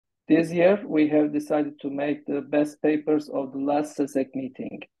This year, we have decided to make the best papers of the last SECEC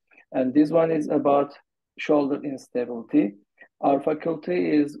meeting. And this one is about shoulder instability. Our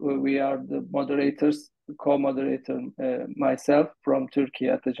faculty is, we are the moderators, co-moderator, myself from Turkey,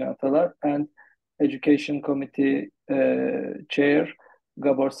 Ata Can Atalar, and Education Committee Chair,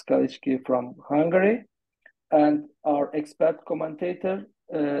 Gábor Skaliczki from Hungary. And our expert commentator,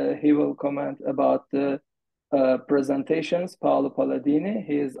 he will comment about the presentations, Paolo Paladini.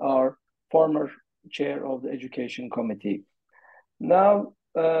 He is our former chair of the Education Committee. Now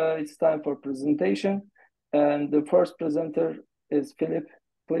it's time for presentation. And the first presenter is Philipp.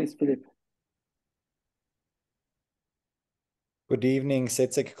 Please, Philipp. Good evening,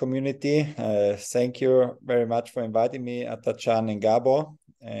 SECEC community. Thank you very much for inviting me, Ata Can and Gábor.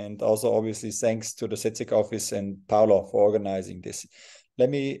 And also, obviously, thanks to the SECEC office and Paolo for organizing this. Let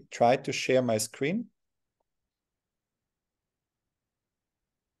me try to share my screen.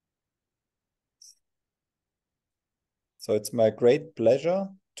 So it's my great pleasure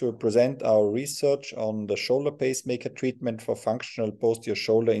to present our research on the shoulder pacemaker treatment for functional posterior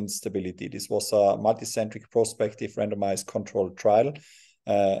shoulder instability. This was a multicentric prospective randomized controlled trial.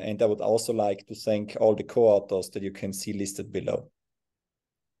 And I would also like to thank all the co-authors that you can see listed below.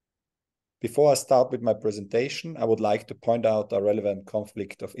 Before I start with my presentation, I would like to point out a relevant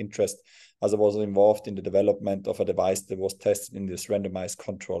conflict of interest as I was involved in the development of a device that was tested in this randomized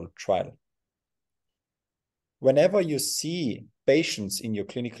controlled trial. Whenever you see patients in your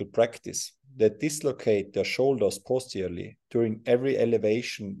clinical practice that dislocate their shoulders posteriorly during every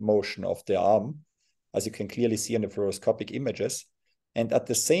elevation motion of their arm, as you can clearly see in the fluoroscopic images, and at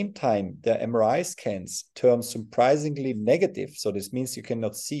the same time, their MRI scans turn surprisingly negative, so this means you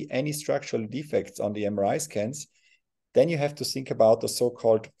cannot see any structural defects on the MRI scans, then you have to think about the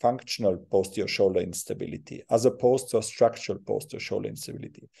so-called functional posterior shoulder instability, as opposed to a structural posterior shoulder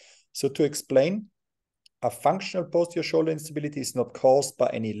instability. So to explain, a functional posterior shoulder instability is not caused by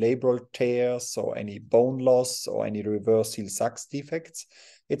any labral tears or any bone loss or any reverse heel sulcus defects.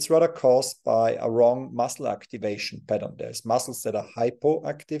 It's rather caused by a wrong muscle activation pattern. There's muscles that are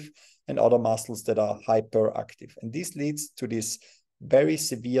hypoactive and other muscles that are hyperactive. And this leads to this very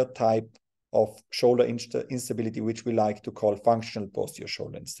severe type of shoulder instability, which we like to call functional posterior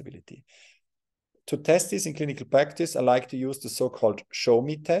shoulder instability. To test this in clinical practice, I like to use the so-called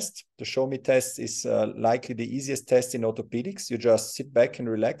show-me test. The show-me test is likely the easiest test in orthopedics. You just sit back and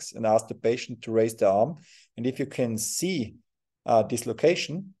relax and ask the patient to raise their arm. And if you can see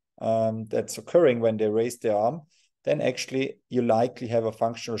dislocation that's occurring when they raise their arm, then actually you likely have a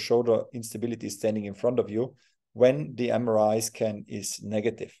functional shoulder instability standing in front of you when the MRI scan is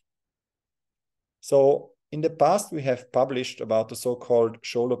negative. So in the past, we have published about the so-called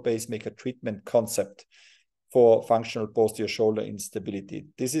shoulder pacemaker treatment concept for functional posterior shoulder instability.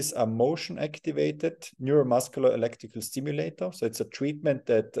 This is a motion-activated neuromuscular electrical stimulator. So it's a treatment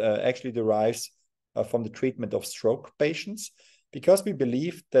that actually derives from the treatment of stroke patients, because we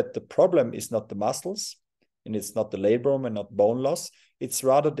believe that the problem is not the muscles, and it's not the labrum and not bone loss. It's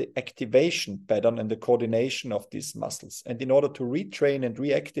rather the activation pattern and the coordination of these muscles. And in order to retrain and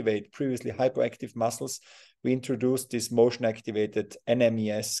reactivate previously hyperactive muscles, we introduced this motion-activated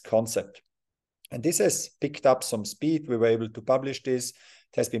NMES concept. And this has picked up some speed. We were able to publish this.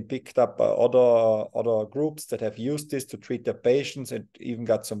 It has been picked up by other groups that have used this to treat their patients, and even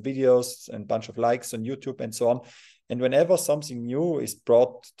got some videos and a bunch of likes on YouTube and so on. And whenever something new is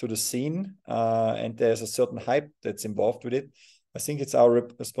brought to the scene and there's a certain hype that's involved with it, I think it's our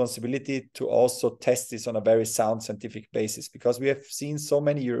responsibility to also test this on a very sound scientific basis, because we have seen so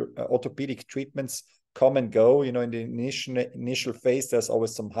many orthopedic treatments come and go. You know, in the initial phase, there's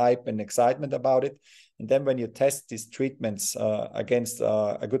always some hype and excitement about it. And then when you test these treatments against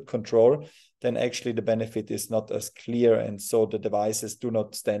a good control, then actually the benefit is not as clear. And so the devices do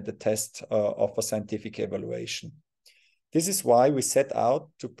not stand the test of a scientific evaluation. This is why we set out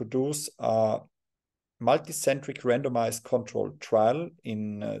to produce a multicentric randomized controlled trial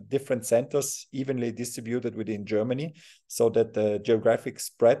in different centers, evenly distributed within Germany, so that the geographic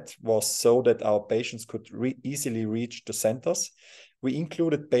spread was so that our patients could easily reach the centers. We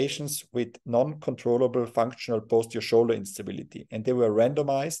included patients with non-controllable functional posterior shoulder instability, and they were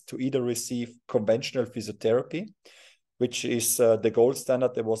randomized to either receive conventional physiotherapy, which is the gold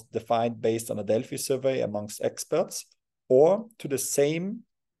standard that was defined based on a Delphi survey amongst experts, or to the same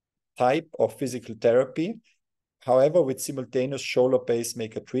type of physical therapy, however, with simultaneous shoulder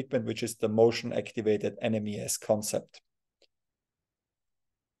pacemaker treatment, which is the motion-activated NMES concept.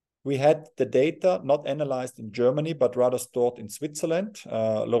 We had the data not analyzed in Germany, but rather stored in Switzerland.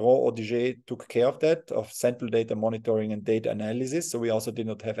 Laurent Audiger took care of that, of central data monitoring and data analysis. So we also did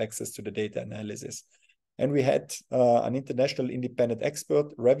not have access to the data analysis. And we had an international independent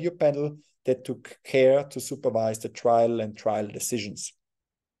expert review panel that took care to supervise the trial and trial decisions.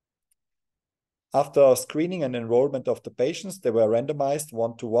 After screening and enrollment of the patients, they were randomized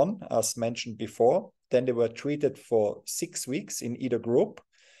 1-to-1, as mentioned before. Then they were treated for 6 weeks in either group.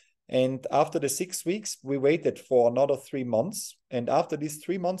 And after the 6 weeks, we waited for another 3 months. And after this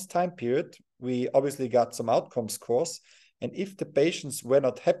 3 months time period, we obviously got some outcome scores. And if the patients were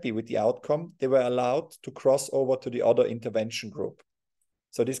not happy with the outcome, they were allowed to cross over to the other intervention group.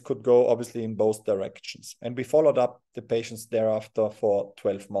 So this could go obviously in both directions. And we followed up the patients thereafter for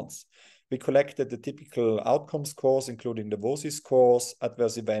 12 months. We collected the typical outcome scores, including the WOSI scores,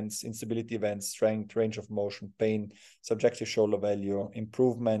 adverse events, instability events, strength, range of motion, pain, subjective shoulder value,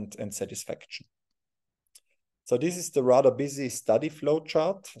 improvement, and satisfaction. So this is the rather busy study flow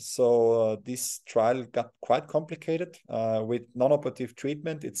chart. So this trial got quite complicated. With non-operative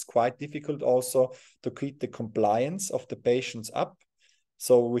treatment, it's quite difficult also to keep the compliance of the patients up.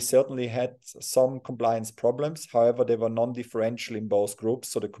 So we certainly had some compliance problems. However, they were non-differential in both groups.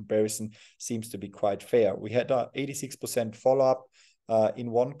 So the comparison seems to be quite fair. We had an 86% follow-up in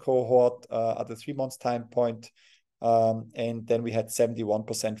one cohort at the 3 months time point. And then we had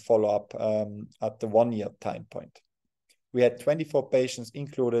 71% follow-up at the 1 year time point. We had 24 patients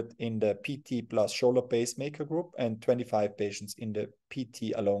included in the PT plus shoulder pacemaker group and 25 patients in the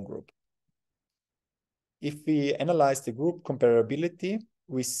PT alone group. If we analyze the group comparability,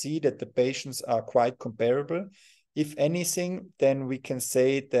 we see that the patients are quite comparable. If anything, then we can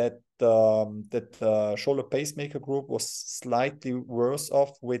say that the shoulder pacemaker group was slightly worse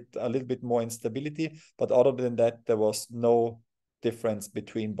off with a little bit more instability. But other than that, there was no difference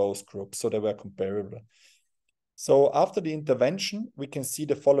between both groups. So they were comparable. So after the intervention, we can see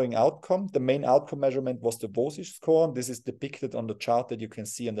the following outcome. The main outcome measurement was the WOSI score. This is depicted on the chart that you can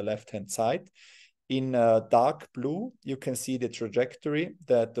see on the left-hand side. In dark blue, you can see the trajectory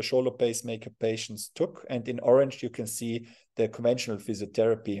that the shoulder pacemaker patients took. And in orange, you can see the conventional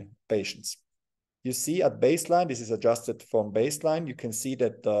physiotherapy patients. You see at baseline, this is adjusted from baseline, you can see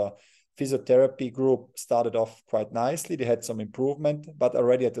that the physiotherapy group started off quite nicely. They had some improvement, but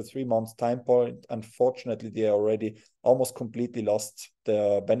already at the 3 months time point, unfortunately, they already almost completely lost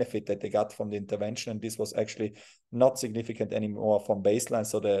the benefit that they got from the intervention. And this was actually not significant anymore from baseline.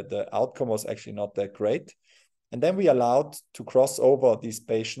 So the outcome was actually not that great. And then we allowed to cross over these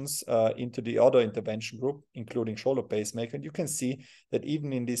patients into the other intervention group, including shoulder pacemaker. And you can see that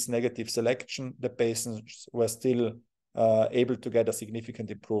even in this negative selection, the patients were still able to get a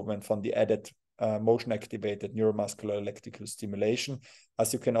significant improvement from the added motion-activated neuromuscular electrical stimulation.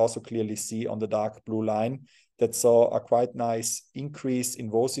 As you can also clearly see on the dark blue line, that saw a quite nice increase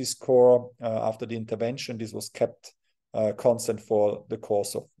in WOSI score after the intervention. This was kept constant for the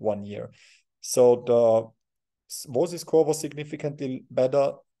course of 1 year. So the WOSI score was significantly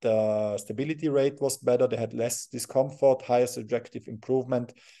better. The stability rate was better. They had less discomfort, higher subjective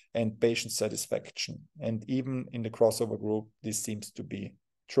improvement, and patient satisfaction. And even in the crossover group, this seems to be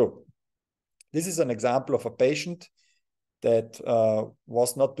true. This is an example of a patient that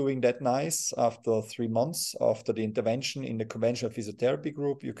was not doing that nice after 3 months after the intervention in the conventional physiotherapy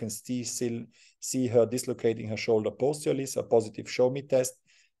group. You can still see her dislocating her shoulder posteriorly, so a positive show me test.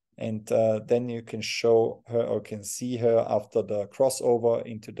 And then you can show her or can see her after the crossover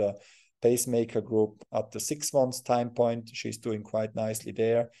into the pacemaker group at the 6 months time point. She's doing quite nicely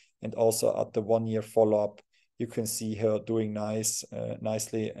there. And also at the 1 year follow-up, you can see her doing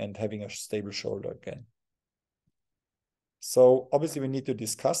nicely and having a stable shoulder again. So obviously we need to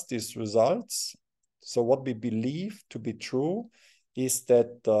discuss these results. So what we believe to be true is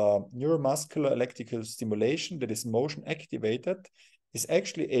that neuromuscular electrical stimulation that is motion activated is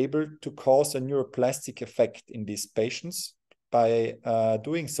actually able to cause a neuroplastic effect in these patients. By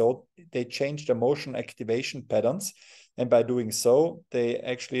doing so, they change the motion activation patterns. And by doing so, they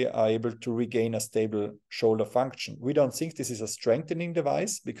actually are able to regain a stable shoulder function. We don't think this is a strengthening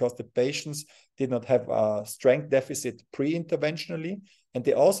device because the patients did not have a strength deficit pre-interventionally, and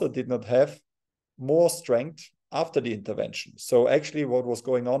they also did not have more strength after the intervention. So actually what was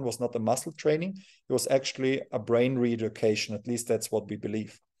going on was not a muscle training, it was actually a brain reeducation. At least that's what we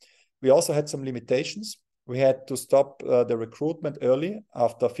believe. We also had some limitations. We had to stop the recruitment early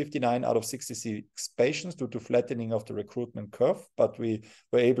after 59 out of 66 patients due to flattening of the recruitment curve, but we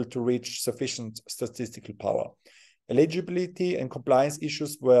were able to reach sufficient statistical power. Eligibility and compliance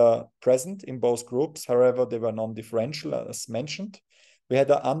issues were present in both groups. However, they were non-differential as mentioned. We had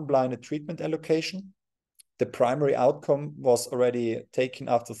an unblinded treatment allocation. The primary outcome was already taken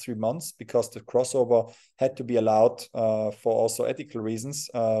after 3 months because the crossover had to be allowed for also ethical reasons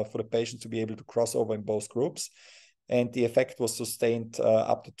for the patient to be able to cross over in both groups. And the effect was sustained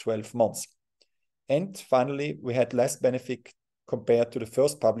up to 12 months. And finally, we had less benefit compared to the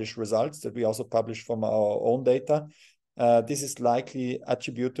first published results that we also published from our own data. This is likely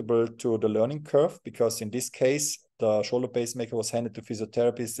attributable to the learning curve because in this case, the shoulder pacemaker was handed to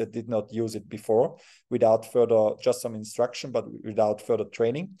physiotherapists that did not use it before without further, just some instruction, but without further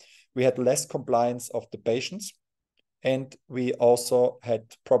training. We had less compliance of the patients. And we also had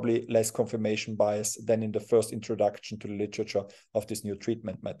probably less confirmation bias than in the first introduction to the literature of this new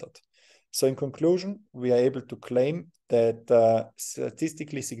treatment method. So in conclusion, we are able to claim that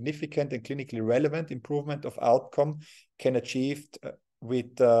statistically significant and clinically relevant improvement of outcome can achieve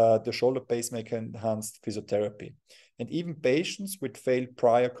with the shoulder pacemaker enhanced physiotherapy. And even patients with failed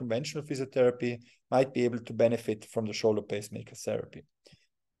prior conventional physiotherapy might be able to benefit from the shoulder pacemaker therapy.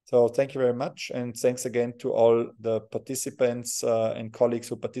 So thank you very much. And thanks again to all the participants and colleagues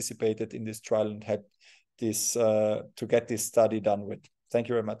who participated in this trial and had this to get this study done with. Thank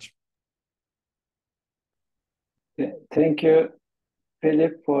you very much. Thank you,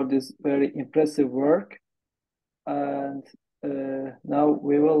 Philipp, for this very impressive work. And now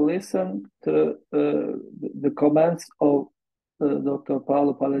we will listen to the comments of Dr.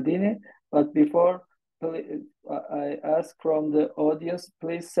 Paolo Paladini. But before I ask from the audience,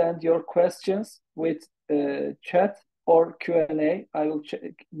 please send your questions with chat or Q&A. I will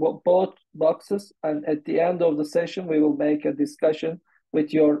check both boxes, and at the end of the session, we will make a discussion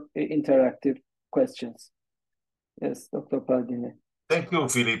with your interactive questions. Yes, Dr. Paladini. Thank you,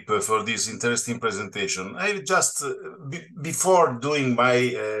 Philipp, for this interesting presentation. I just, before doing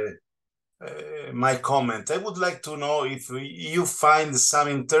my comment, I would like to know if you find some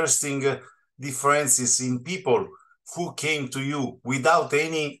interesting differences in people who came to you without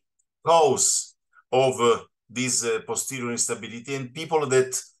any cause of this posterior instability, and people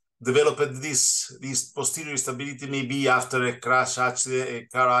that developed this posterior instability maybe after a crash accident, a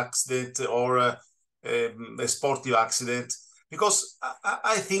car accident, or a sportive accident. Because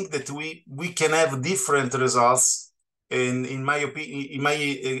I think that we can have different results. And in my opinion, in my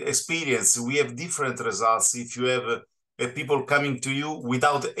experience, we have different results if you have people coming to you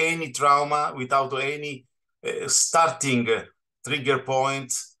without any trauma, without any starting trigger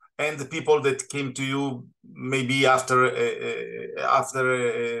point, and the people that came to you maybe after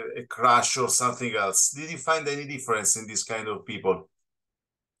a crash or something else. Did you find any difference in this kind of people?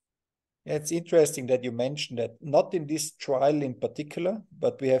 It's interesting that you mentioned that, not in this trial in particular,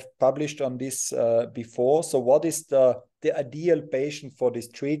 but we have published on this before. So what is the ideal patient for this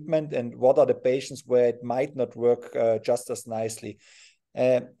treatment, and what are the patients where it might not work just as nicely?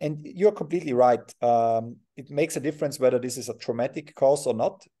 And you're completely right. It makes a difference whether this is a traumatic cause or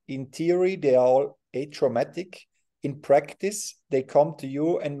not. In theory, they are all atraumatic. In practice, they come to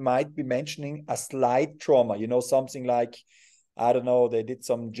you and might be mentioning a slight trauma, you know, something like, I don't know, they did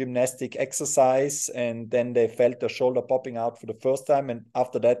some gymnastic exercise and then they felt their shoulder popping out for the first time. And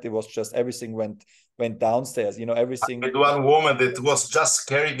after that, it was just everything went downstairs, you know, everything. I had one woman that was just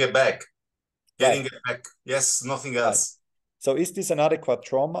carrying a bag. Yes, nothing else. Right. So is this an adequate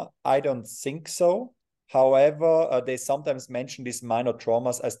trauma? I don't think so. However, they sometimes mention these minor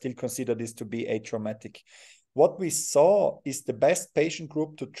traumas. I still consider this to be atraumatic. What we saw is the best patient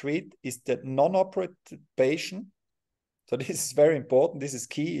group to treat is the non-operated patient. So this is very important. This is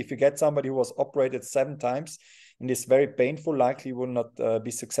key. If you get somebody who was operated 7 times and is very painful, likely will not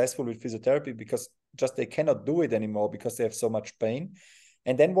be successful with physiotherapy because just they cannot do it anymore because they have so much pain.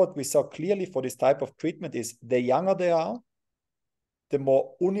 And then what we saw clearly for this type of treatment is the younger they are, the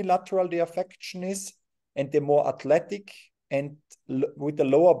more unilateral the affection is, and the more athletic and with the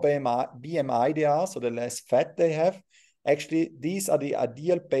lower BMI they are, so the less fat they have. Actually, these are the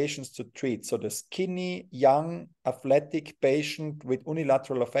ideal patients to treat. So the skinny, young, athletic patient with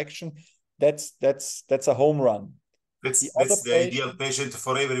unilateral affection, that's a home run. That's the ideal patient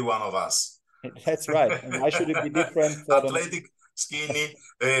for every one of us. That's right. And why should it be different for athletic, skinny,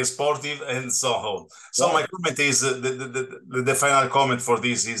 sportive, and so on? So right. My comment is, the final comment for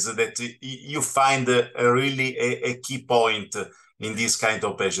this is that you find really a key point in this kind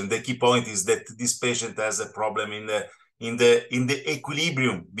of patient. The key point is that this patient has a problem in the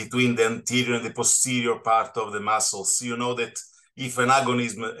equilibrium between the anterior and the posterior part of the muscles. You know that if an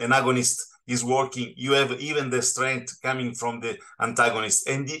agonist is working, you have even the strength coming from the antagonist,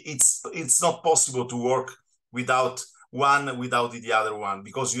 and it's not possible to work without one without the other one,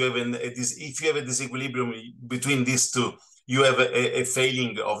 because you have if you have a disequilibrium between these two, you have a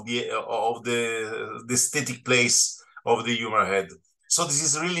failing of the static place of the human head. So this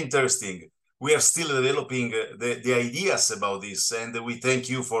is really interesting. We are still developing the ideas about this, and we thank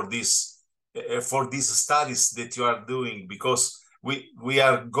you for these studies that you are doing, because we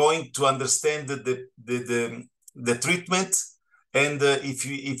are going to understand the treatment, and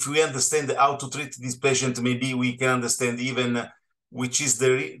if we understand how to treat this patient, maybe we can understand even which is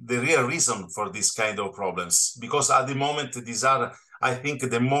the real reason for this kind of problems. Because at the moment, these are, I think,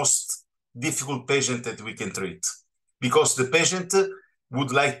 the most difficult patient that we can treat, because the patient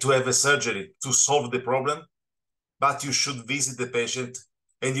would like to have a surgery to solve the problem, but you should visit the patient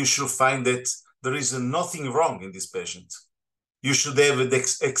and you should find that there is nothing wrong in this patient. You should have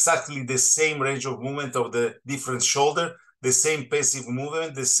exactly the same range of movement of the different shoulder, the same passive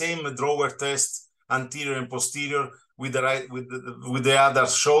movement, the same drawer test, anterior and posterior, with the other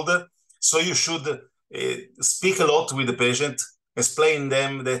shoulder. So you should speak a lot with the patient, explain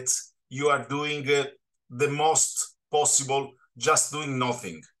them that you are doing the most possible, just doing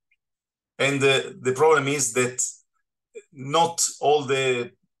nothing. And the problem is that not all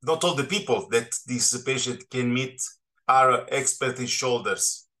the people that this patient can meet are expert in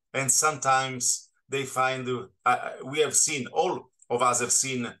shoulders, and sometimes they find we have seen, all of us have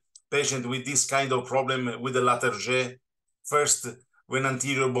seen patient with this kind of problem with the Latarjet, first when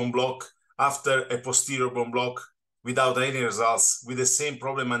anterior bone block, after a posterior bone block, without any results, with the same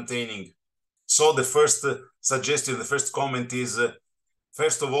problem maintaining. So the first suggestion, the first comment is,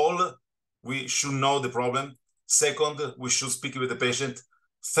 first of all, we should know the problem. Second, we should speak with the patient.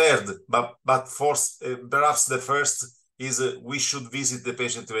 Third, but fourth, perhaps the first is we should visit the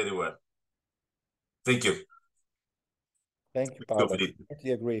patient very well. Thank you. Thank you, Paolo. I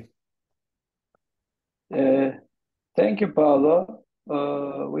completely agree. Thank you, Paolo.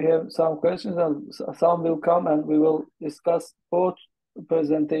 We have some questions, and some will come, and we will discuss both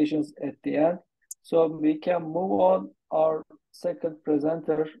presentations at the end. So we can move on. Our second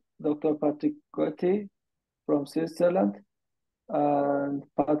presenter, Dr. Patrick Goetti from Switzerland, and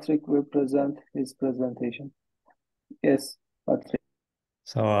Patrick will present his presentation. Yes, Patrick.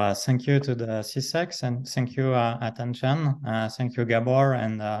 So thank you to the SECEC, and thank you, Ata Can. Thank you, Gábor,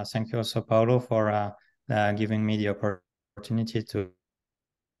 and thank you also, Paolo, for giving me the opportunity to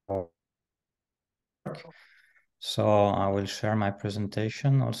work. So I will share my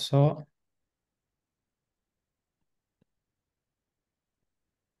presentation also.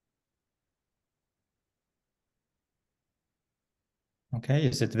 Okay,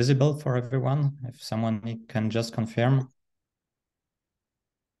 is it visible for everyone? If someone can just confirm.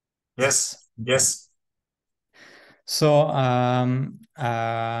 Yes, yes. So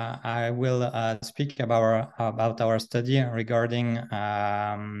I will speak about our study regarding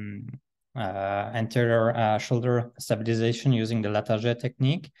anterior shoulder stabilization using the Latarjet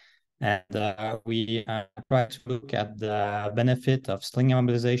technique. And we try to look at the benefit of sling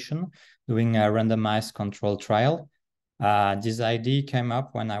immobilization doing a randomized control trial. This idea came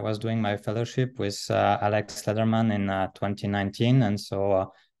up when I was doing my fellowship with Alex Lederman in 2019. And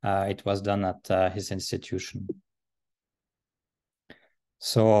so it was done at his institution.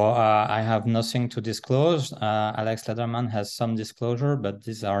 So I have nothing to disclose. Alex Lederman has some disclosure, but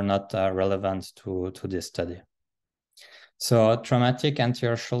these are not relevant to this study. So traumatic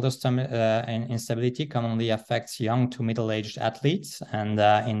anterior shoulder instability commonly affects young to middle-aged athletes. And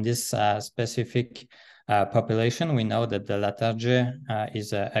in this specific population, we know that the Latarjet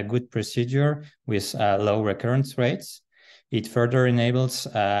is a good procedure with low recurrence rates. It further enables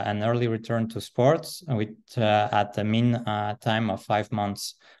an early return to sports with at a mean time of 5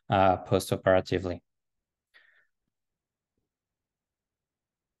 months post-operatively.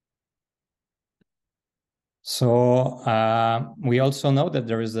 So we also know that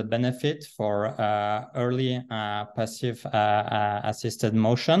there is a benefit for early passive assisted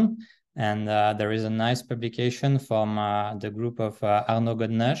motion. And there is a nice publication from the group of Arnaud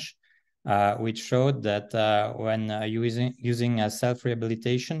Godnech, which showed that when using a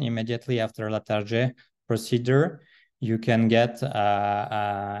self-rehabilitation immediately after Latarjet procedure, you can get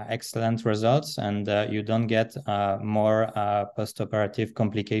excellent results, and you don't get more post-operative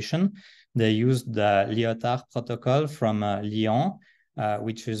complication. They used the Lyotard protocol from Lyon,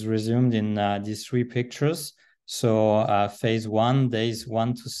 which is resumed in these 3 pictures. So phase 1, days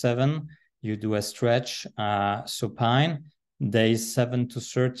 1 to 7, you do a stretch supine. Days 7 to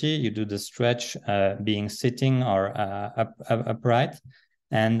 30, you do the stretch being sitting or upright.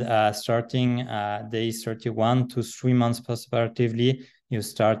 And starting days 31 to 3 months postoperatively, you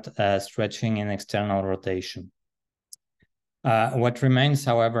start stretching in external rotation. What remains,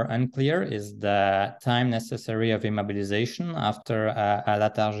 however, unclear is the time necessary of immobilization after a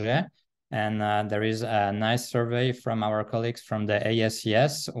Latarjet. And there is a nice survey from our colleagues from the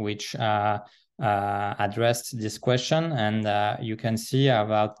ASES, which addressed this question. And you can see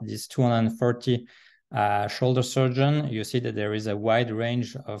about these 240 shoulder surgeons, you see that there is a wide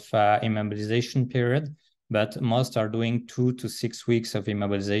range of immobilization period, but most are doing 2 to 6 weeks of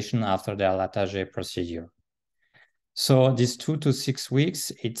immobilization after the Latarjet procedure. So these 2 to 6 weeks,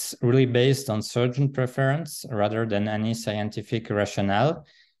 it's really based on surgeon preference rather than any scientific rationale.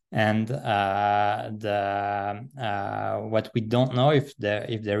 And what we don't know if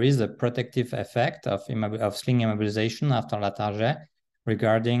there is a protective effect of sling immobilization after Latarjet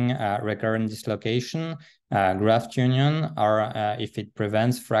regarding recurrent dislocation, graft union, or if it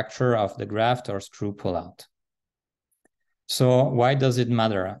prevents fracture of the graft or screw pullout. So why does it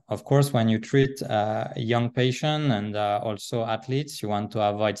matter? Of course, when you treat a young patient and also athletes, you want to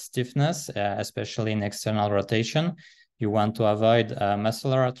avoid stiffness, especially in external rotation. You want to avoid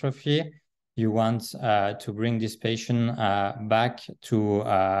muscular atrophy. You want to bring this patient back to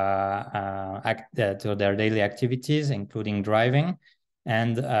their daily activities, including driving.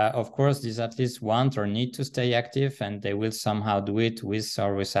 And of course, these athletes want or need to stay active, and they will somehow do it with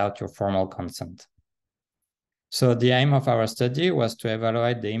or without your formal consent. So the aim of our study was to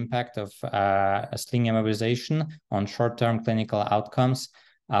evaluate the impact of sling immobilization on short-term clinical outcomes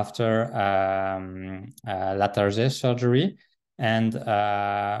after Latarjet surgery. And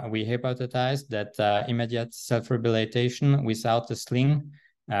we hypothesized that immediate self-rehabilitation without the sling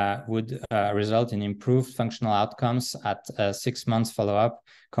would result in improved functional outcomes at 6 months follow-up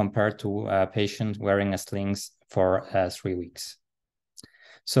compared to a patient wearing a slings for 3 weeks.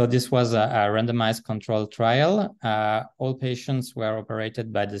 So this was a randomized controlled trial. All patients were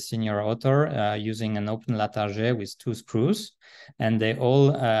operated by the senior author using an open Latarjet with 2 screws, and they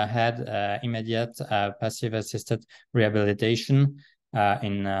all had immediate passive assisted rehabilitation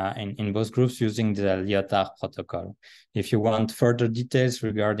in both groups using the Lyotard protocol. If you want further details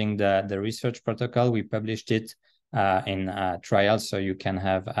regarding the research protocol, we published it in trials, so you can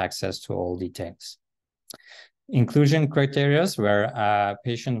have access to all details. Inclusion criteria were a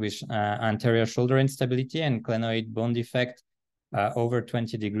patient with anterior shoulder instability and glenoid bone defect over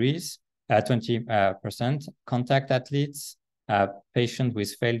 20%, contact athletes, patient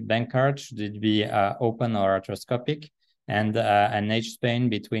with failed bank arch, should be open or arthroscopic, and an age span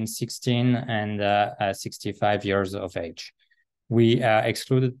between 16 and 65 years of age. We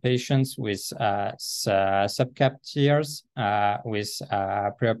excluded patients with subcap tears, with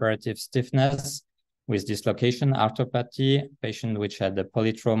preoperative stiffness, with dislocation, arthropathy, patient which had the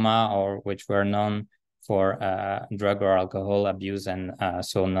polytrauma or which were known for drug or alcohol abuse and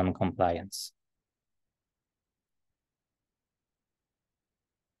so non-compliance.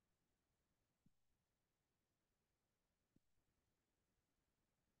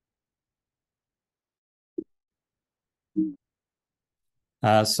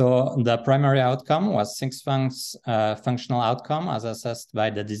 So the primary outcome was 6 functional outcome as assessed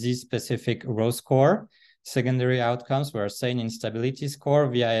by the disease-specific row score. Secondary outcomes were SANE instability score,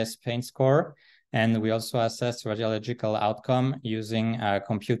 VIS pain score, and we also assessed radiological outcome using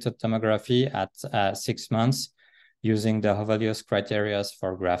computed tomography at 6 months using the Hovelius criteria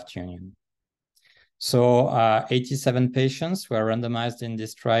for graft union. So 87 patients were randomized in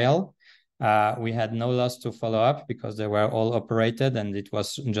this trial. We had no loss to follow-up because they were all operated and it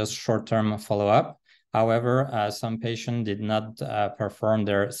was just short-term follow-up. However, some patients did not perform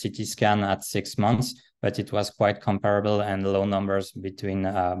their CT scan at 6 months, but it was quite comparable and low numbers between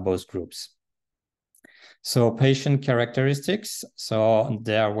both groups. So patient characteristics. So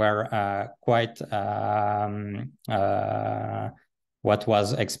there were quite what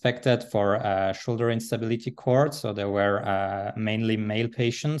was expected for shoulder instability cohort. So there were mainly male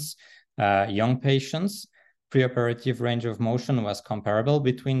patients, young patients. Preoperative range of motion was comparable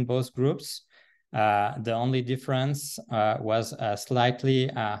between both groups. The only difference was a slightly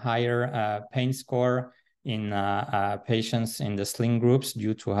higher pain score in patients in the sling groups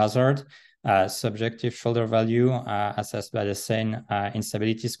due to hazard. Subjective shoulder value assessed by the SANE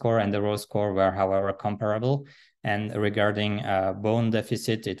instability score and the row score were, however, comparable. And regarding bone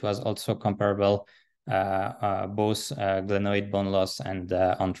deficit, it was also comparable, both glenoid bone loss and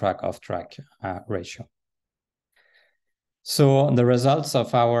on-track, off-track ratio. So the results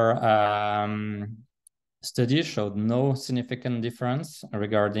of our study showed no significant difference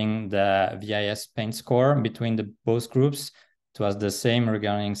regarding the VIS pain score between both groups. It was the same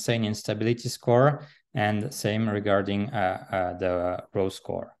regarding SANE instability score and same regarding the row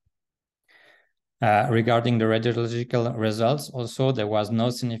score. Regarding the radiological results, also there was no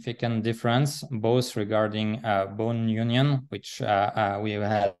significant difference, both regarding bone union, which we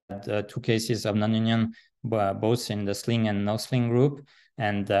had 2 cases of non-union, both in the sling and no sling group,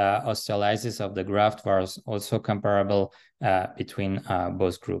 and osteolysis of the graft was also comparable between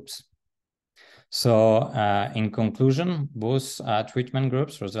both groups. So in conclusion, both treatment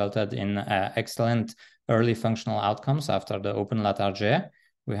groups resulted in excellent early functional outcomes after the open Latarjet.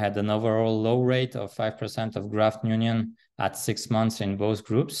 We had an overall low rate of 5% of graft union at 6 months in both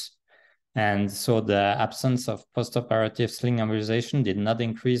groups. And so the absence of postoperative sling embolization did not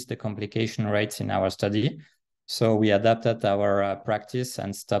increase the complication rates in our study. So we adapted our practice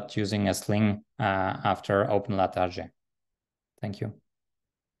and stopped using a sling after open Latarjet. Thank you.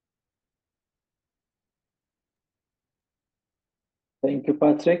 Thank you,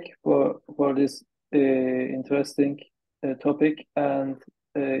 Patrick, for this interesting topic, and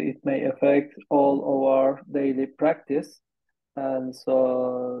it may affect all of our daily practice. And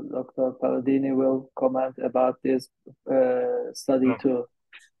so Dr. Paladini will comment about this study too.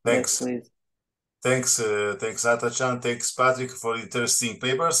 Thanks. Yes, please. Thanks, Ata Can. Thanks, Patrick, for interesting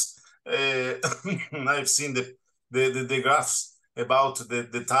papers. I've seen the graphs about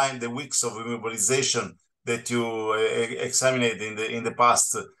the time, the weeks of immobilization that you examined in the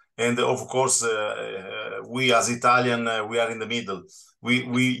past, and of course, we as Italian, we are in the middle.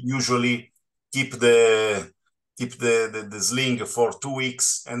 We usually keep the sling for 2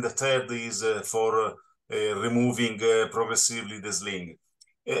 weeks, and the third is for removing progressively the sling.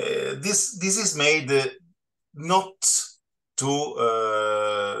 This is made not to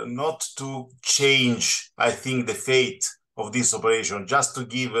change, I think, the fate of this operation, just to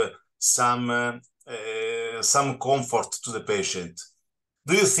give some comfort to the patient.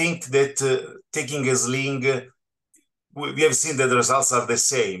 Do you think that taking a sling, we have seen that the results are the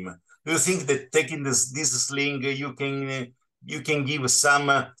same? Do you think that taking this sling, you can give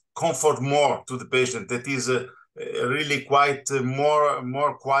some comfort more to the patient, that is really quite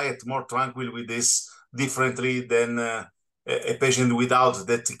more quiet, more tranquil with this, differently than a patient without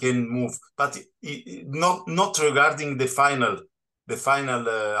that can move? But not regarding the final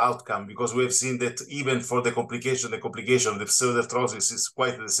outcome, because we have seen that even for the complication of the pseudarthrosis is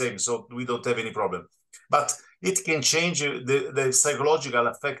quite the same, so we don't have any problem. But it can change the psychological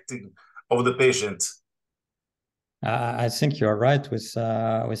affecting of the patient. I think you're right with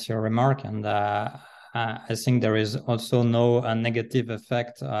your remark, and I think there is also no negative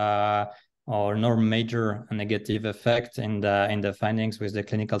effect or no major negative effect in the findings with the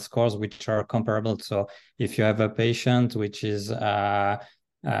clinical scores, which are comparable. So if you have a patient which is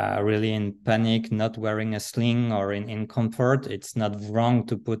really in panic, not wearing a sling or in comfort, it's not wrong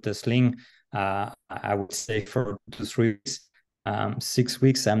to put a sling. I would say for 2 to 3 weeks. 6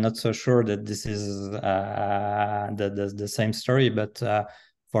 weeks, I'm not so sure that this is the same story, but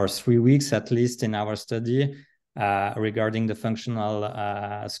for 3 weeks, at least in our study, regarding the functional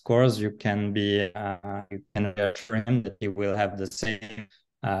scores, you can reassure him that he will have the same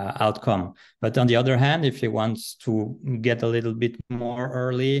outcome. But on the other hand, if he wants to get a little bit more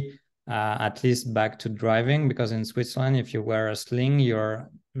early, at least back to driving, because in Switzerland, if you wear a sling, you're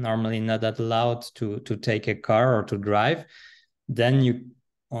normally not allowed to take a car or to drive. Then you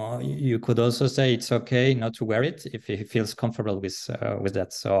could also say it's okay not to wear it if he feels comfortable with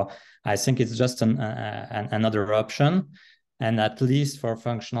that. So I think it's just another option, and at least for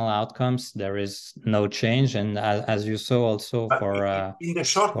functional outcomes there is no change. And as you saw also, but for in the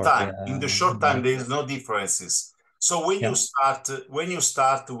short time there is no differences. So when you start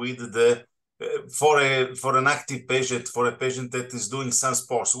with the for an active patient, for a patient that is doing some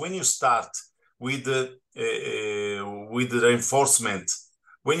sports, when you start with the reinforcement,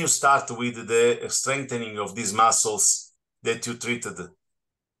 when you start with the strengthening of these muscles that you treated,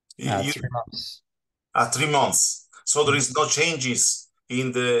 3 months. At 3 months, so there is no changes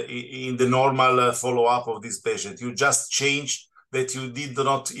in the normal follow-up of this patient. You just change that you did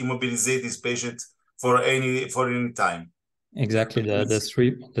not immobilize this patient for any time. Exactly. The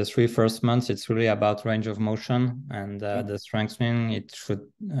 3 first months, it's really about range of motion, and the strengthening, it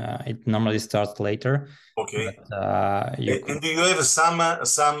normally starts later. Okay. But, and do you have some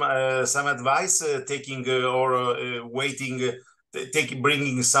advice taking or waiting,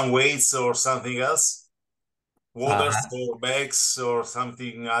 bringing some weights or something else, waters or bags or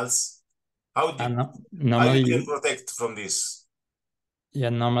something else? How do you can protect from this? Yeah,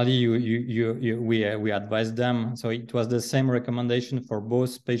 normally we advise them. So it was the same recommendation for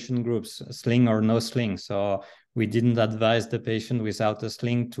both patient groups, sling or no sling. So we didn't advise the patient without a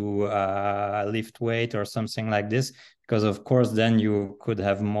sling to lift weight or something like this, because of course then you could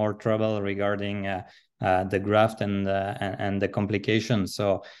have more trouble regarding the graft and the complications.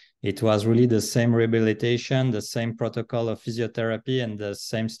 So it was really the same rehabilitation, the same protocol of physiotherapy, and the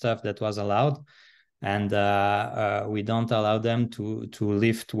same stuff that was allowed. And we don't allow them to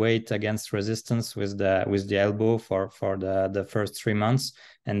lift weight against resistance with the elbow for the first 3 months,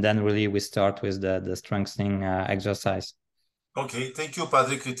 and then really we start with the strengthening exercise. Okay, thank you,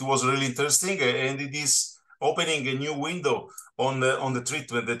 Patrick. It was really interesting, and it is opening a new window on the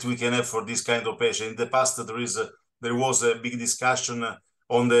treatment that we can have for this kind of patient. In the past, there was a big discussion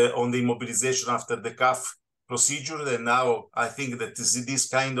on the immobilization after the cuff procedure, and now I think that this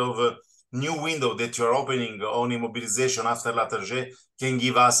kind of new window that you're opening on immobilization after Latarjet can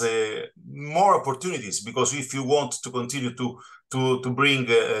give us more opportunities, because if you want to continue to bring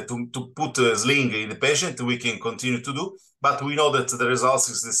to put a sling in the patient, we can continue to do, but we know that the results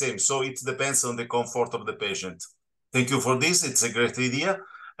is the same, so it depends on the comfort of the patient. Thank you for this. It's a great idea,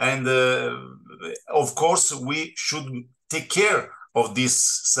 and of course we should take care of these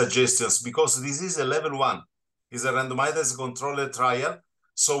suggestions, because this is a level 1, is a randomized controlled trial.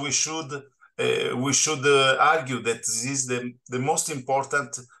 So we should argue that this is the most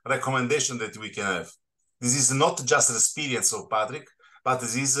important recommendation that we can have. This is not just an experience of Patrick, but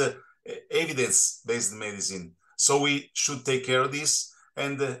this is evidence-based medicine. So we should take care of this.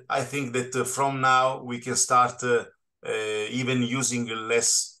 And I think that from now we can start even using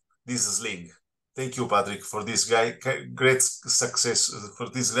less this sling. Thank you, Patrick, for this great success, for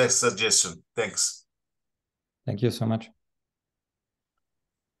this great suggestion. Thanks. Thank you so much.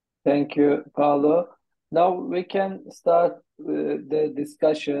 Thank you, Paolo. Now we can start the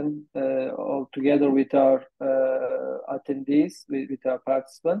discussion all together with our attendees, with our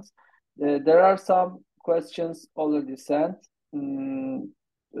participants. There are some questions already sent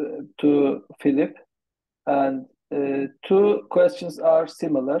to Philipp, and 2 questions are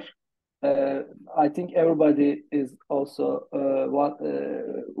similar. I think everybody is also want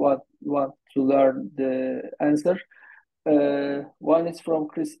to learn the answer. One is from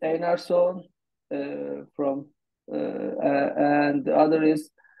Chris Einarsson, and the other is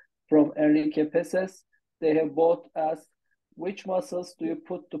from Enrique Peses. They have both asked, which muscles do you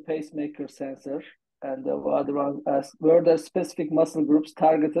put to pacemaker sensor? And the other one asks, were there specific muscle groups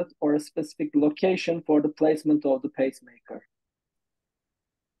targeted or a specific location for the placement of the pacemaker?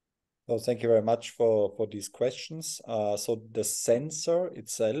 Well, thank you very much for these questions. So the sensor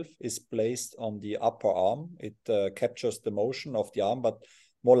itself is placed on the upper arm. It captures the motion of the arm, but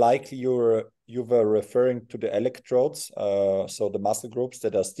more likely you were referring to the electrodes, so the muscle groups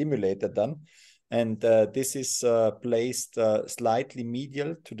that are stimulated then. And this is placed slightly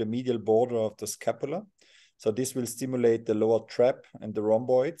medial to the medial border of the scapula. So this will stimulate the lower trap and the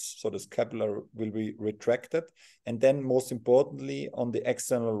rhomboids, so the scapula will be retracted. And then most importantly, on the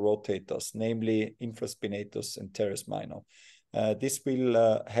external rotators, namely infraspinatus and teres minor. This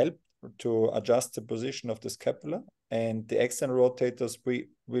will help to adjust the position of the scapula, and the external rotators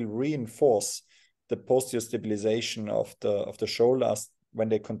will reinforce the posterior stabilization of the shoulders. When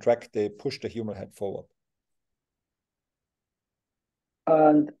they contract, they push the humeral head forward.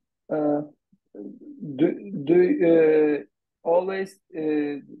 And do always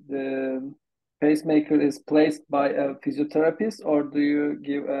the pacemaker is placed by a physiotherapist, or do you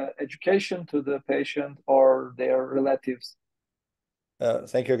give education to the patient or their relatives?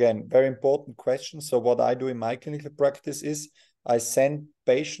 Thank you again. Very important question. So what I do in my clinical practice is I send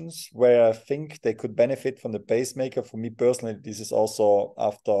patients where I think they could benefit from the pacemaker. For me personally, this is also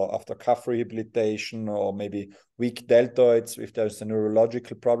after cuff rehabilitation or maybe weak deltoids, if there's a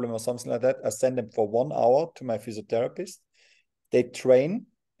neurological problem or something like that. I send them for 1 hour to my physiotherapist. They train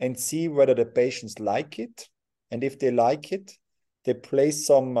and see whether the patients like it. And if they like it, they place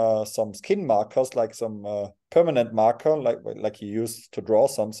some skin markers, like some permanent marker, like you use to draw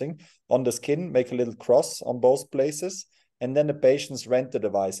something on the skin, make a little cross on both places. And then the patients rent the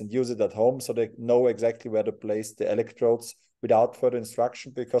device and use it at home, so they know exactly where to place the electrodes without further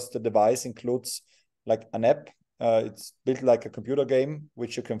instruction, because the device includes like an app. It's built like a computer game,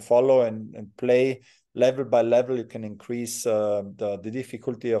 which you can follow and play level by level. You can increase the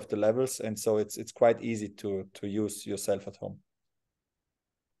difficulty of the levels. And so it's quite easy to use yourself at home.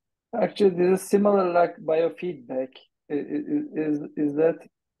 Actually, this is similar like biofeedback. Is that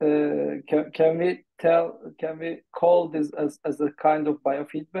can we call this as a kind of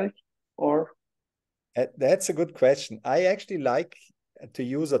biofeedback, or? That's a good question. I actually like to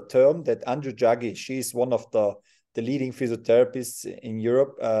use a term that Andrew Jaggi, she's one of the leading physiotherapists in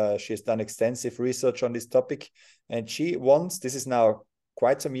Europe. She has done extensive research on this topic. And she once, this is now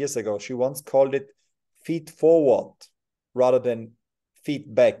quite some years ago, she once called it feet forward rather than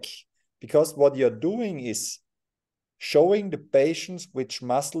feet back. Because what you're doing is showing the patients which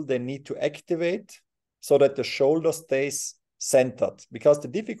muscle they need to activate so that the shoulder stays centered. Because the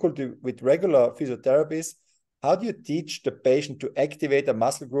difficulty with regular physiotherapy is, how do you teach the patient to activate a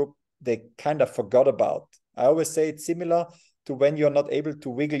muscle group they kind of forgot about? I always say it's similar to when you're not able to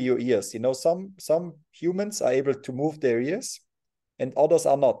wiggle your ears. You know, some humans are able to move their ears and others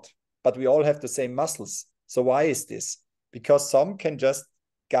are not, but we all have the same muscles. So why is this? Because some can just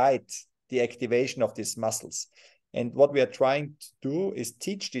guide the activation of these muscles. And what we are trying to do is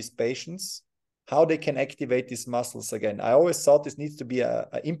teach these patients how they can activate these muscles again. I always thought this needs to be an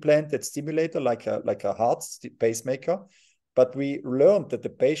implanted stimulator, like a heart pacemaker. But we learned that the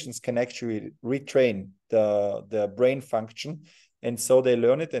patients can actually retrain the brain function. And so they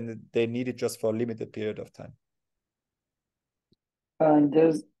learn it and they need it just for a limited period of time. And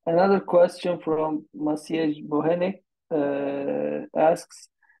there's another question from Maciej Bohenik, asks,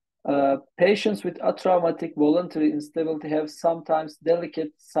 patients with atraumatic voluntary instability have sometimes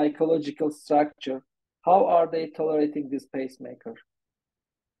delicate psychological structure. How are they tolerating this pacemaker?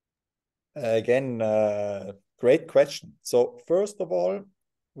 Again, great question. So first of all,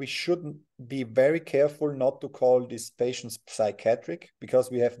 we should be very careful not to call these patients psychiatric,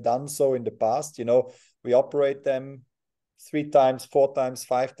 because we have done so in the past. You know, we operate them 3 times, 4 times,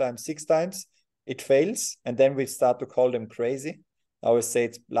 5 times, 6 times. It fails, and then we start to call them crazy. I always say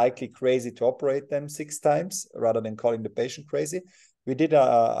it's likely crazy to operate them 6 times rather than calling the patient crazy. We did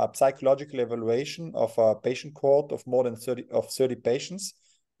a psychological evaluation of a patient cohort of more than 30 patients.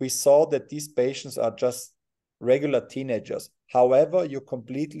 We saw that these patients are just regular teenagers. However, you're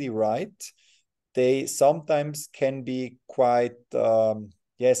completely right. They sometimes can be quite,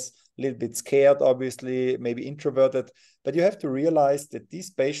 yes, a little bit scared, obviously, maybe introverted. But you have to realize that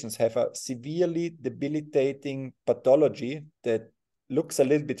these patients have a severely debilitating pathology that looks a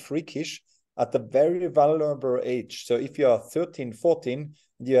little bit freakish at a very vulnerable age. So if you are 13, 14,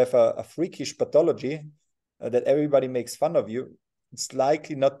 you have a freakish pathology that everybody makes fun of you, it's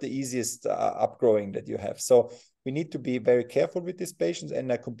likely not the easiest upgrowing that you have. So we need to be very careful with these patients,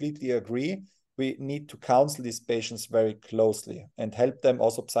 and I completely agree. We need to counsel these patients very closely and help them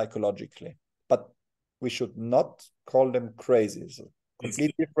also psychologically. But we should not call them crazy. So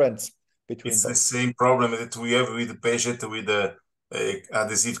complete difference between it's both. the same problem that we have with the patient with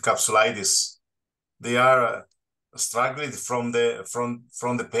adhesive capsulitis. They are struggling from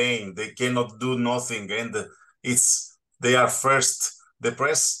the pain. They cannot do nothing, and they are first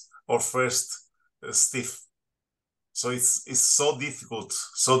depressed or first stiff. So it's so difficult,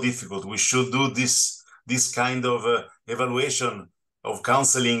 so difficult. We should do this kind of evaluation of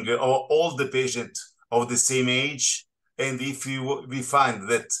counseling all the patients of the same age. And if we find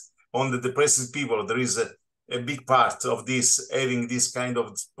that on the depressive people there is a big part of this having this kind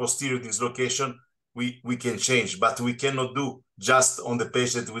of posterior dislocation, we can change, but we cannot do just on the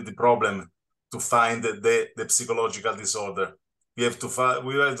patient with the problem to find the psychological disorder. We have to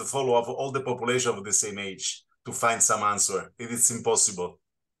follow up all the population of the same age to find some answer. It is impossible.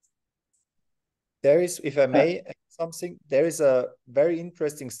 There is, if I may add something, there is a very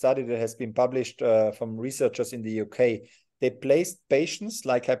interesting study that has been published from researchers in the UK. They placed patients,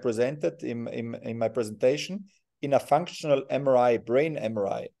 like I presented in my presentation, in a functional MRI, brain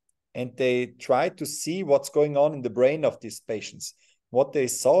MRI, and they tried to see what's going on in the brain of these patients. What they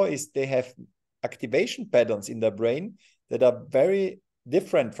saw is they have activation patterns in their brain that are very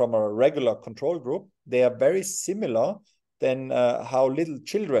different from a regular control group. They are very similar than how little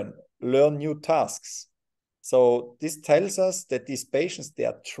children learn new tasks. So this tells us that these patients, they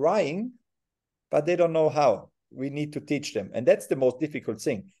are trying, but they don't know how. We need to teach them. And that's the most difficult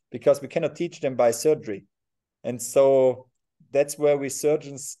thing, because we cannot teach them by surgery. And so that's where we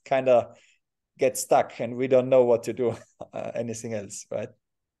surgeons kind of get stuck and we don't know what to do anything else, right?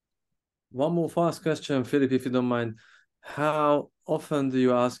 One more fast question, Philipp, if you don't mind. How often do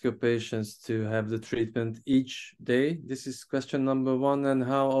you ask your patients to have the treatment each day? This is question number 1. And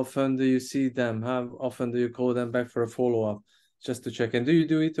how often do you see them? How often do you call them back for a follow-up just to check? And do you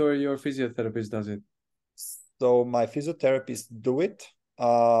do it or your physiotherapist does it? So my physiotherapists do it.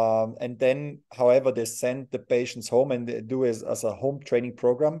 And then, however, they send the patients home and they do it as a home training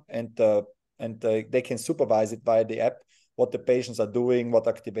program. And they can supervise it via the app, what the patients are doing, what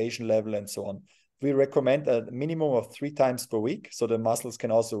activation level, and so on. we recommend a minimum of 3 times per week, so the muscles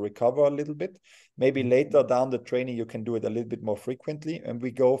can also recover a little bit. Maybe later down the training, you can do it a little bit more frequently. And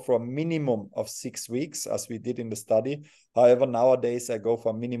we go for a minimum of 6 weeks, as we did in the study. However, nowadays I go for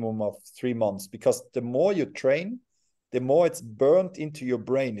a minimum of 3 months, because the more you train, the more it's burnt into your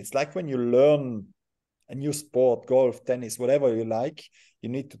brain. It's like when you learn a new sport, golf, tennis, whatever you like, you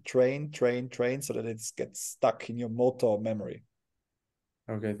need to train so that it gets stuck in your motor memory.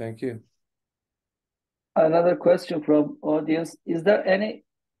 Okay, thank you. Another question from audience: is there any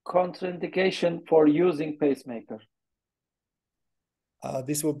contraindication for using pacemaker?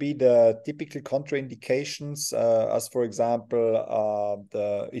 This will be the typical contraindications, as for example,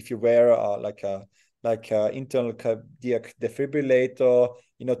 if you wear like a internal cardiac defibrillator,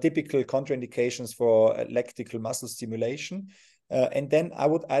 typical contraindications for electrical muscle stimulation. And then I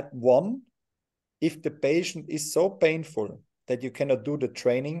would add one: if the patient is so painful that you cannot do the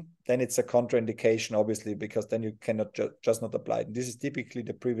training, then it's a contraindication, obviously, because then you cannot just not apply it. This is typically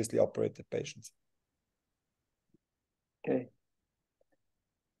the previously operated patients. Okay.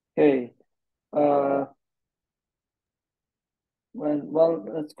 Okay. One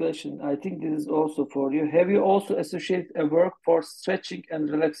last question. I think this is also for you. Have you also associated a work for stretching and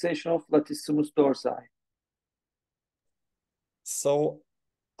relaxation of latissimus dorsi? So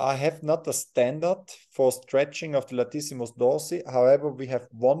I have not a standard for stretching of the latissimus dorsi. However, we have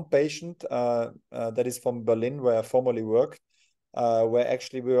one patient that is from Berlin, where I formerly worked, where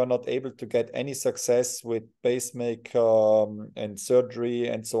actually we were not able to get any success with pacemaker and surgery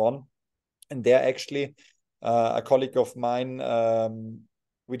and so on. And there actually, a colleague of mine,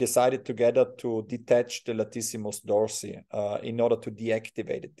 we decided together to detach the latissimus dorsi in order to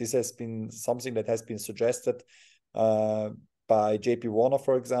deactivate it. This has been something that has been suggested by JP Warner,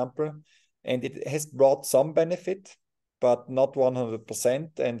 for example, and it has brought some benefit, but not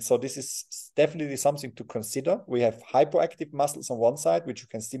 100%. And so this is definitely something to consider. We have hyperactive muscles on one side, which you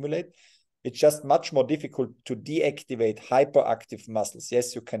can stimulate. It's just much more difficult to deactivate hyperactive muscles.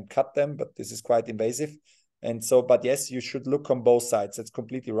 Yes, you can cut them, but this is quite invasive. And so, but yes, you should look on both sides. That's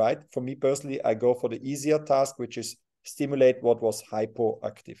completely right. For me personally, I go for the easier task, which is stimulate what was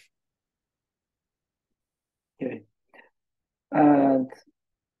hypoactive. Okay. And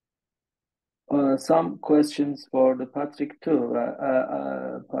some questions for the Patrick too.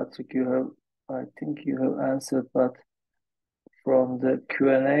 Patrick, I think you have answered, but from the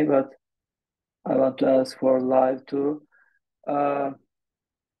Q&A, but I want to ask for live too.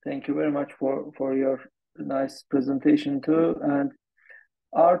 Thank you very much for your nice presentation too. And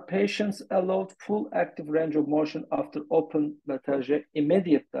are patients allowed full active range of motion after open Latarjet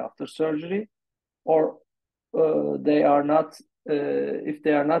immediately after surgery, or they are not? If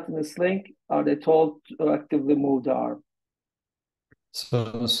they are not in a sling, are they told to actively move the arm?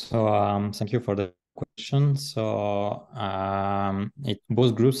 So thank you for the question. So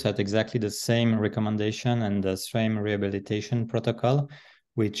both groups had exactly the same recommendation and the same rehabilitation protocol,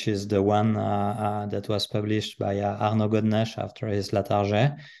 which is the one that was published by Arno Godnesh after his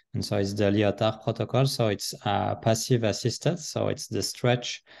Latarjet. And so it's the Lyotard protocol. So it's passive assisted. So it's the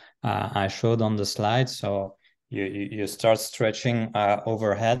stretch I showed on the slide. So you start stretching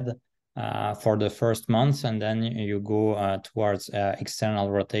overhead for the first month, and then you go towards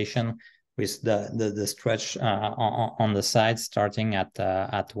external rotation with the stretch on the side starting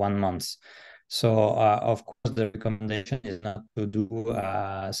at 1 month. So of course the recommendation is not to do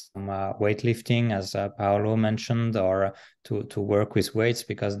some weightlifting, as Paolo mentioned, or to work with weights,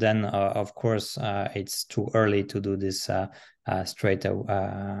 because then of course it's too early to do this straight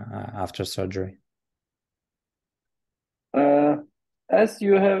after surgery. As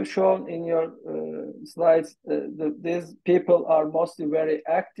you have shown in your slides, these people are mostly very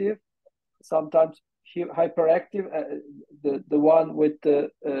active, sometimes hyperactive. The one with the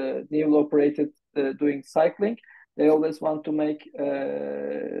newly operated doing cycling, they always want to make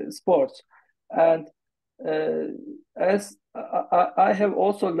sports. And as I have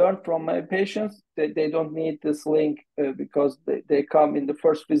also learned from my patients that they don't need the sling because they come in the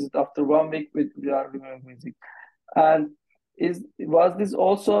first visit after 1 week with removing music. And was this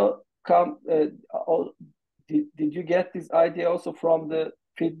also did you get this idea also from the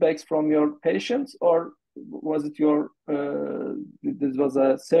feedbacks from your patients, or was it your this was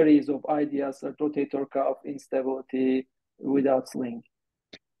a series of ideas, a rotator cuff, instability without sling?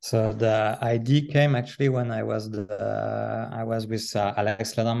 So the idea came actually when I was with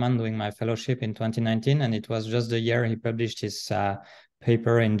Alex Lederman doing my fellowship in 2019, and it was just the year he published his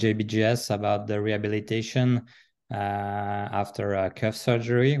paper in JBJS about the rehabilitation after cuff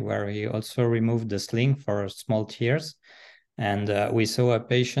surgery, where he also removed the sling for small tears. And we saw a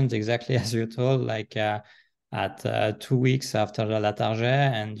patient exactly as you told, like at 2 weeks after the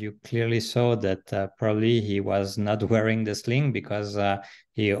Latarjet, and you clearly saw that probably he was not wearing the sling because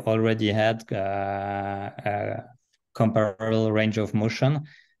he already had a comparable range of motion.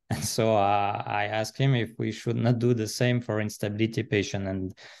 And so I asked him if we should not do the same for instability patient,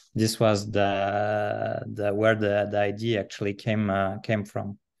 and this was where the idea actually came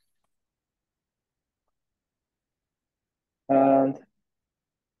from. And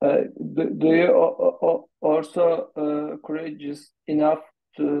do you also courageous enough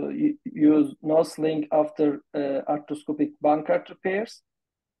to use no sling after arthroscopic Bankart repairs?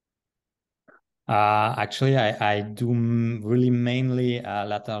 Actually, I do really mainly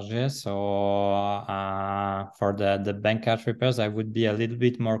Latarjet. So for the Bankart repairs, I would be a little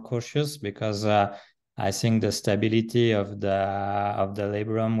bit more cautious because I think the stability of the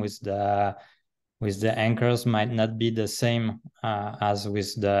labrum with the anchors might not be the same as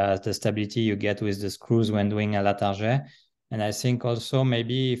with the stability you get with the screws when doing a Latarjet. And I think also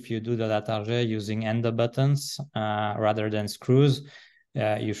maybe if you do the Latarjet using endo buttons rather than screws,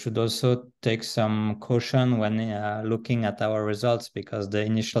 you should also take some caution when looking at our results, because the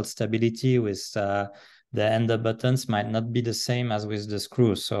initial stability with the endo buttons might not be the same as with the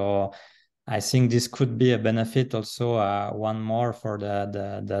screws. So I think this could be a benefit also, one more for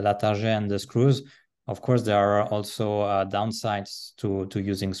the Latarjet and the screws. Of course, there are also downsides to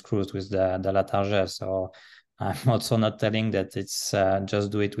using screws with the Latarjet. So I'm also not telling that it's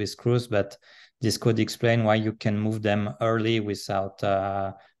just do it with screws, but this could explain why you can move them early without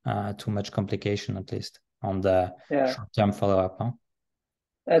too much complication, at least on the short-term follow-up. Huh?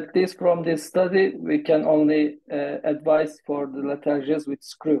 At least from this study, we can only advise for the Latarjets with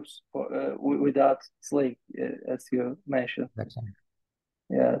screws, without sling, as you mentioned. Exactly.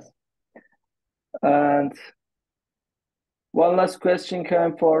 Yes. And one last question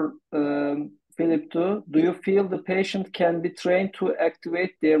came for Philipp too. Do you feel the patient can be trained to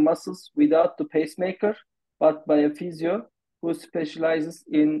activate their muscles without the pacemaker, but by a physio who specializes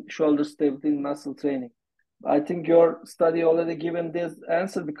in shoulder stability and muscle training? I think your study already given this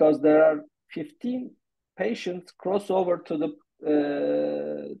answer, because there are 15 patients crossover to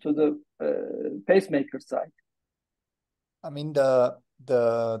the pacemaker side. I mean,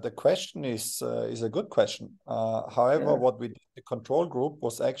 the question is a good question. However, what we did, the control group,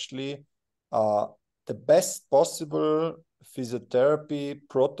 was actually the best possible physiotherapy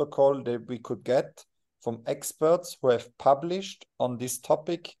protocol that we could get from experts who have published on this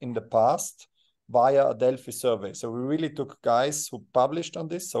topic in the past via a Delphi survey. So we really took guys who published on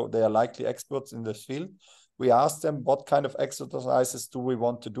this, so they are likely experts in this field. We asked them, what kind of exercises do we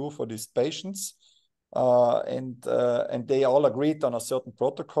want to do for these patients? And they all agreed on a certain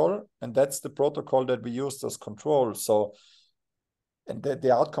protocol, and that's the protocol that we used as control. So, and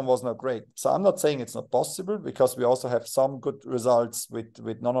the outcome was not great. So I'm not saying it's not possible, because we also have some good results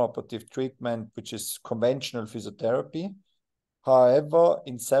with non-operative treatment, which is conventional physiotherapy. However,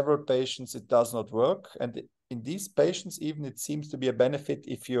 in several patients, it does not work. And in these patients, even it seems to be a benefit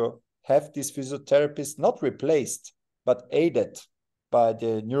if you have these physiotherapists not replaced, but aided by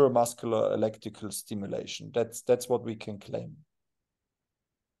the neuromuscular electrical stimulation. That's what we can claim.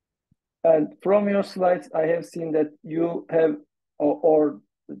 And from your slides, I have seen that you have, or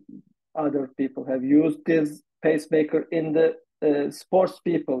other people have used this pacemaker in the sports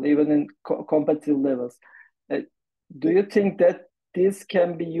people, even in competitive levels. Do you think that this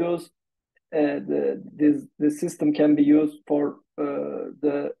can be used, the system can be used for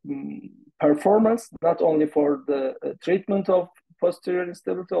the performance, not only for the treatment of posterior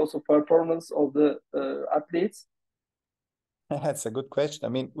instability, also performance of the athletes? That's a good question. I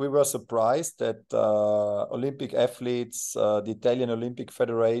mean, we were surprised that Olympic athletes, the Italian Olympic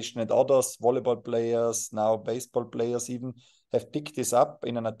Federation, and others, volleyball players, now baseball players even, have picked this up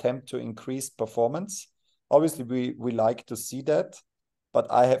in an attempt to increase performance. Obviously, we like to see that, but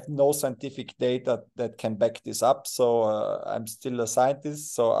I have no scientific data that can back this up. So I'm still a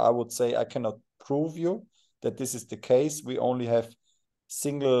scientist, so I would say I cannot prove you that this is the case. We only have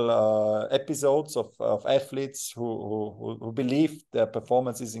single episodes of athletes who believe their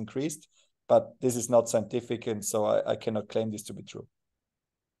performance is increased, but this is not scientific, and so I cannot claim this to be true.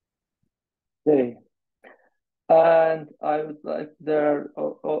 Okay. And I would like, there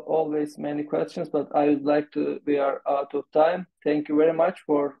are always many questions, but I would like to, we are out of time. Thank you very much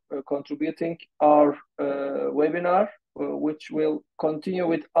for contributing our webinar, which will continue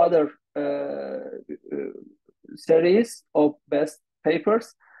with other series of best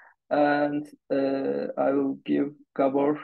papers. And I will give Gábor